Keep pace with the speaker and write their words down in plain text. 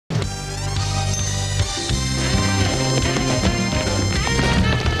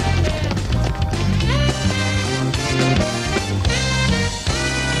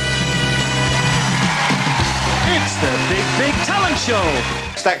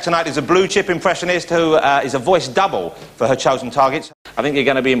next act tonight is a blue-chip impressionist who is a voice double for her chosen targets. I think you're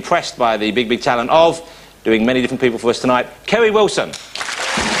going to be impressed by the big, big talent of doing many different people for us tonight. Kerry Wilson.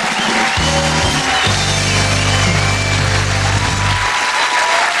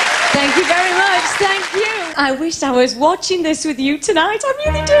 Thank you very much, thank you. I wish I was watching this with you tonight, I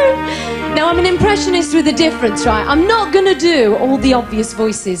really do. Now, I'm an impressionist with a difference, right? I'm not going to do all the obvious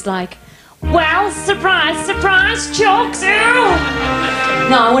voices like, well, surprise, surprise, chokes, ew!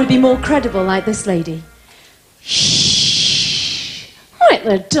 No, I want to be more credible like this lady. Shh! Right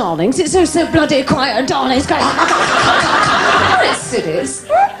there, darlings, it's so bloody quiet, darlings. Yes, it is.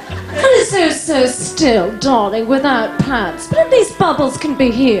 And it's so still, darling, without pads. But at least Bubbles can be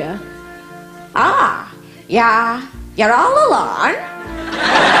here. Ah, yeah, you're all alone?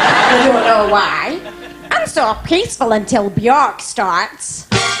 I don't know why. I'm so peaceful until Bjork starts.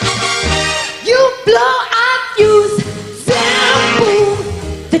 You blow up fuse, sound boom.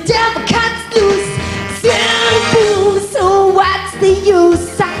 The devil cuts loose, sound boom. So what's the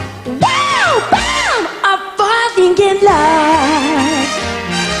use? Wow, bam, I'm falling in love.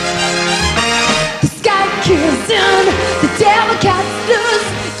 The sky kills down, the devil cuts loose.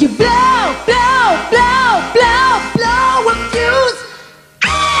 You blow, blow, blow, blow, blow a fuse.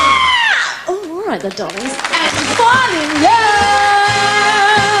 Ah! Oh, all right, then, darlings. And fall in love.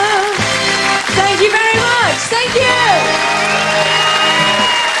 Thank you very much. Thank you.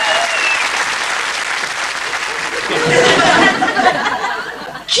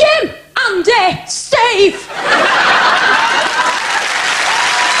 Jim, Andy, Steve.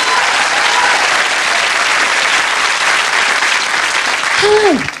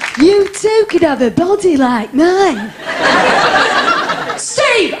 Hi, you two could have a body like mine.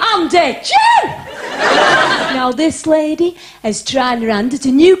 Steve, Andy, Jim. Now this lady has tried her hand at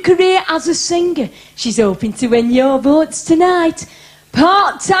a new career as a singer. She's hoping to win your votes tonight.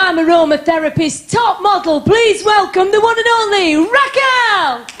 Part-time aromatherapist, top model, please welcome the one and only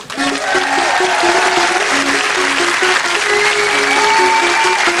Raquel!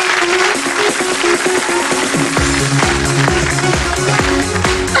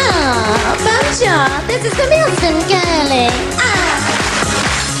 Bonjour, this is the Wilson girlie.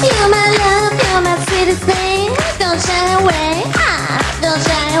 You're my love, you're my sweetest thing. Don't shy away, don't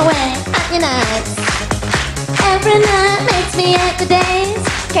shy away. At your nights, every night makes me act the days.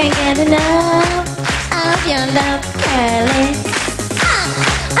 Can't get enough of your love, girlie.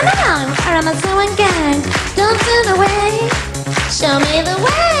 Am I wrong or am I so unkind? Don't turn away, show me the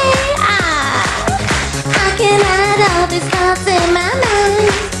way. I can hide all these thoughts in my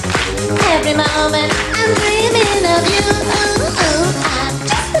mind. Every moment I'm dreaming of you.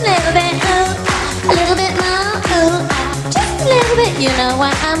 Just a little bit, a little bit more. Just a little bit, you know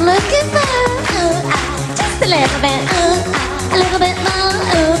what I'm looking for. Just a little bit, a little bit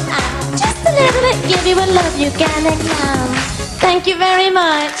more. Just a little bit, give you a love you can ignore. Thank you very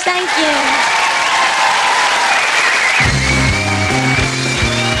much. Thank you.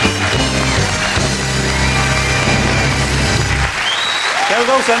 Kerry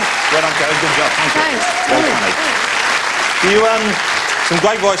Wilson. Well done, Kerry. Good job. Thank you. Thanks. Well done. Some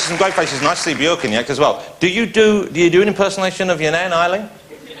great voices, some great faces. Nice to see Bjork in the act as well. Do you do an impersonation of your nan, Eileen? Eh?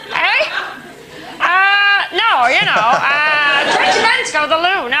 No, you know. 20 minutes ago, the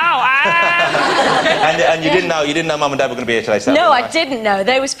loo. No. And you didn't know Mum and Dad were going to be here today, so. No, I didn't know.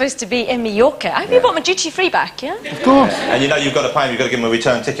 They were supposed to be in Mallorca. I hope you bought my duty-free back, yeah? Of course. And you know you've got to pay them. You've got to give them a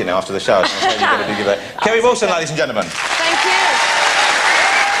return ticket now after the show. So you've got to do that. Kerry Wilson, ladies and gentlemen. Thank you.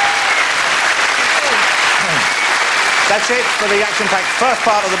 That's it for the action-packed first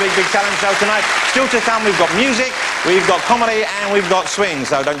part of the Big Big Challenge show tonight. Still to come, we've got music, we've got comedy, and we've got swing.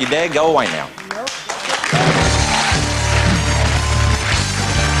 So don't you dare go away now. Nope.